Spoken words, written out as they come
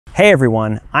Hey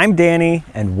everyone, I'm Danny,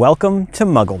 and welcome to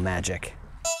Muggle Magic.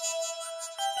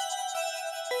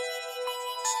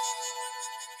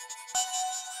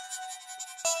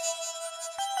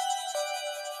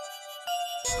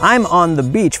 I'm on the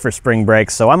beach for spring break,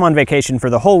 so I'm on vacation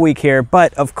for the whole week here,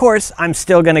 but of course, I'm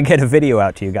still gonna get a video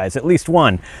out to you guys, at least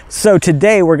one. So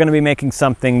today we're gonna be making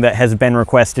something that has been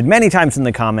requested many times in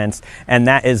the comments, and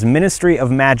that is Ministry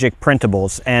of Magic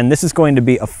printables. And this is going to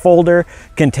be a folder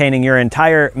containing your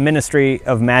entire Ministry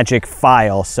of Magic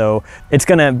file. So it's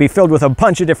gonna be filled with a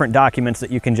bunch of different documents that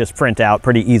you can just print out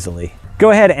pretty easily. Go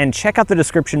ahead and check out the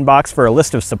description box for a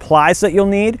list of supplies that you'll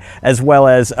need, as well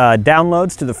as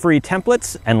downloads to the free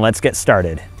templates, and let's get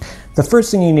started. The first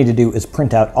thing you need to do is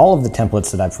print out all of the templates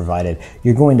that I've provided.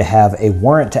 You're going to have a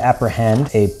warrant to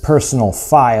apprehend, a personal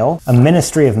file, a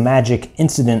Ministry of Magic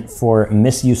incident for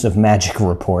misuse of magic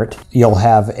report. You'll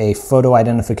have a photo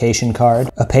identification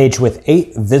card, a page with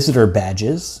 8 visitor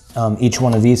badges. Each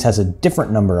one of these has a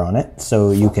different number on it, so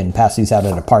you can pass these out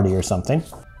at a party or something.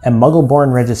 A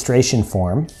muggle-born registration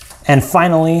form, and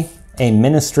finally, a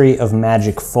Ministry of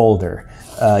Magic folder.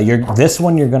 This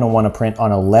one you're going to want to print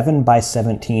on 11 by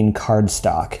 17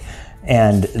 cardstock,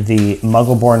 and the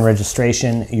muggle-born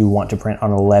registration you want to print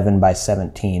on 11 by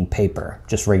 17 paper,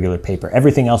 just regular paper.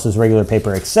 Everything else is regular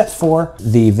paper except for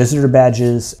the visitor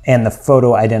badges and the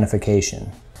photo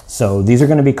identification. So these are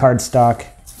going to be cardstock,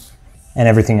 and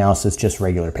everything else is just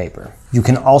regular paper. You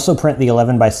can also print the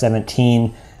 11 by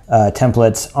 17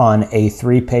 templates on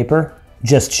A3 paper.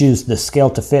 Just choose the scale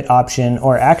to fit option,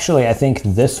 or actually I think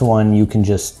this one you can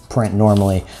just print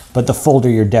normally, but the folder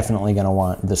you're definitely going to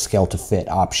want the scale to fit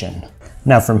option.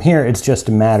 Now from here it's just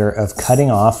a matter of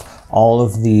cutting off all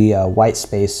of the white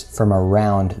space from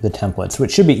around the templates,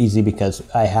 which should be easy because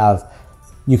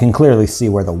you can clearly see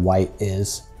where the white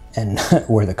is and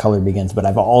where the color begins, but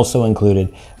I've also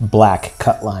included black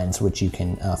cut lines which you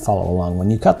can follow along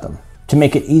when you cut them. To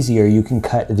make it easier, you can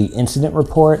cut the incident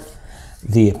report,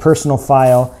 the personal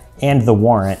file, and the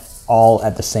warrant all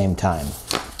at the same time.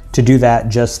 To do that,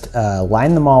 just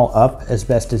line them all up as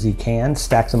best as you can,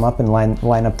 stack them up and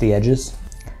line up the edges,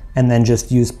 and then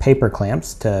just use paper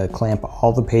clamps to clamp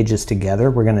all the pages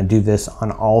together. We're gonna do this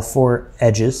on all 4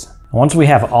 edges. Once we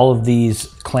have all of these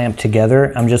clamped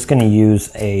together, I'm just gonna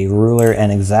use a ruler and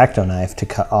X-Acto knife to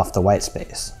cut off the white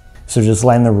space. So just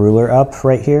line the ruler up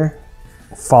right here,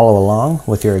 follow along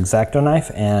with your X-Acto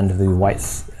knife, and the white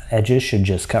edges should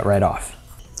just cut right off.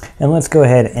 And let's go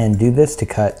ahead and do this to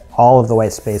cut all of the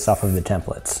white space off of the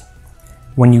templates.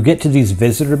 When you get to these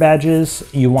visitor badges,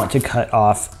 you want to cut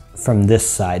off from this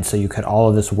side, so you cut all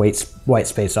of this white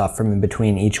space off from in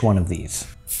between each one of these.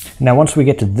 Now once we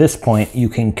get to this point, you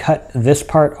can cut this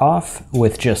part off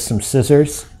with just some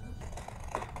scissors.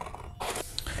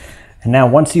 And now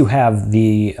once you have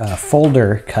the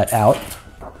folder cut out,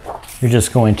 you're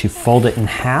just going to fold it in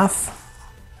half.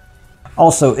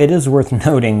 Also, it is worth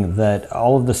noting that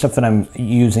all of the stuff that I'm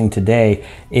using today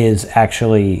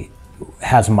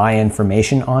has my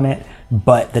information on it,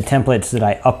 but the templates that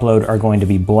I upload are going to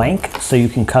be blank, so you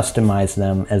can customize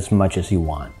them as much as you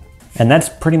want. And that's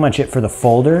pretty much it for the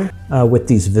folder. With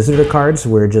these visitor cards,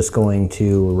 we're just going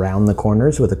to round the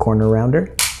corners with a corner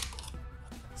rounder.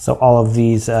 So all of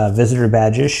these visitor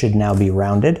badges should now be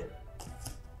rounded.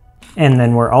 And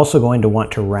then we're also going to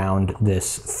want to round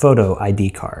this photo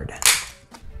ID card.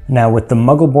 Now with the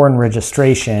muggle-born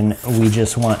registration, we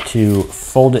just want to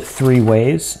fold it 3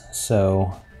 ways.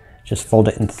 So just fold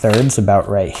it in thirds about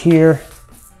right here,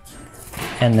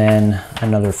 and then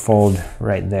another fold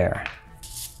right there.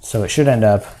 So it should end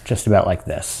up just about like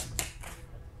this.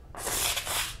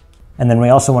 And then we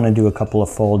also want to do a couple of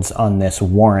folds on this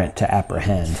warrant to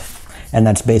apprehend. And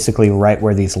that's basically right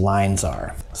where these lines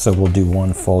are. So we'll do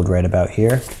one fold right about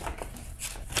here,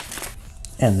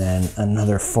 and then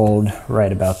another fold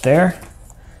right about there.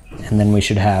 And then we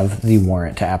should have the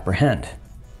warrant to apprehend.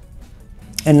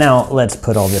 And now let's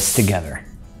put all this together.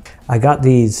 I got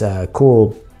these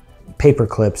cool paper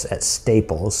clips at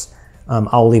Staples.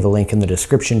 I'll leave a link in the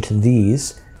description to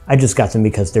these. I just got them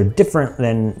because they're different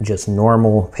than just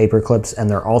normal paper clips, and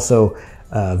they're also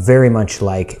very much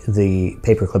like the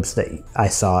paper clips that I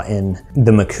saw in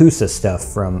the Makusa stuff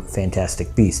from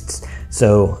Fantastic Beasts.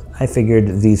 So I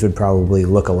figured these would probably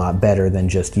look a lot better than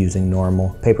just using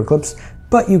normal paper clips,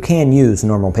 but you can use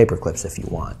normal paper clips if you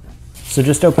want. So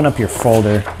just open up your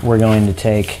folder. We're going to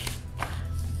take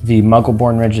the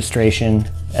muggle-born registration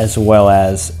as well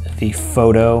as the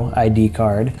photo ID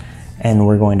card, and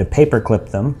we're going to paper clip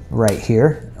them right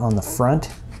here on the front.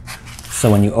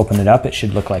 So when you open it up, it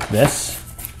should look like this.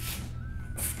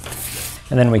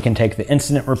 And then we can take the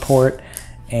incident report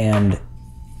and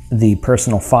the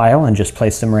personal file and just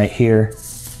place them right here.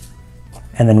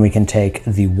 And then we can take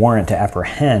the warrant to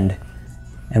apprehend,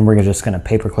 and we're just gonna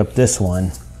paperclip this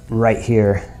one right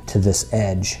here to this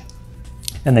edge.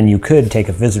 And then you could take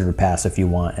a visitor pass if you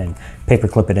want and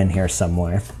paperclip it in here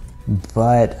somewhere.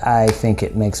 But I think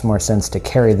it makes more sense to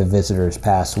carry the visitor's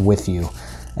pass with you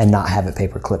and not have it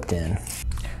paper clipped in.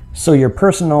 So your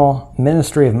personal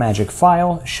Ministry of Magic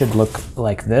file should look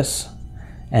like this,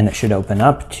 and it should open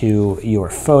up to your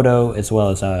photo as well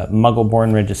as a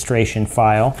muggle-born registration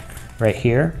file right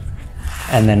here.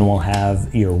 And then we'll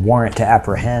have your warrant to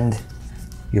apprehend,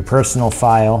 your personal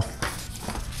file,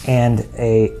 and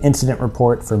a incident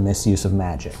report for misuse of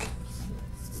magic.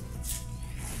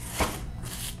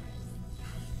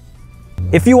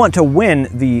 If you want to win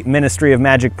the Ministry of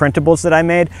Magic printables that I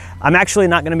made, I'm actually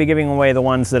not going to be giving away the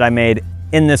ones that I made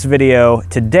in this video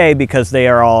today because they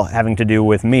are all having to do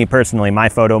with me personally, my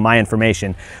photo, my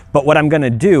information. But what I'm going to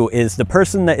do is the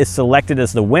person that is selected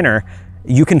as the winner,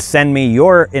 you can send me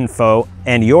your info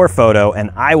and your photo,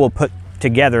 and I will put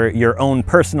together your own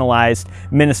personalized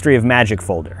Ministry of Magic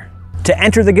folder. To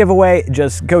enter the giveaway,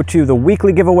 just go to the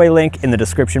weekly giveaway link in the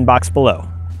description box below.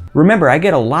 Remember, I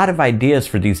get a lot of ideas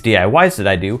for these DIYs that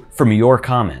I do from your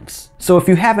comments. So if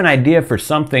you have an idea for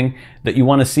something that you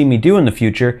want to see me do in the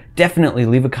future, definitely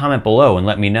leave a comment below and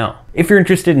let me know. If you're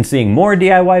interested in seeing more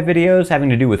DIY videos having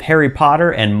to do with Harry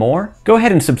Potter and more, go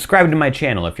ahead and subscribe to my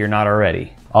channel if you're not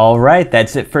already. All right,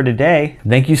 that's it for today.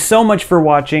 Thank you so much for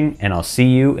watching, and I'll see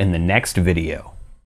you in the next video.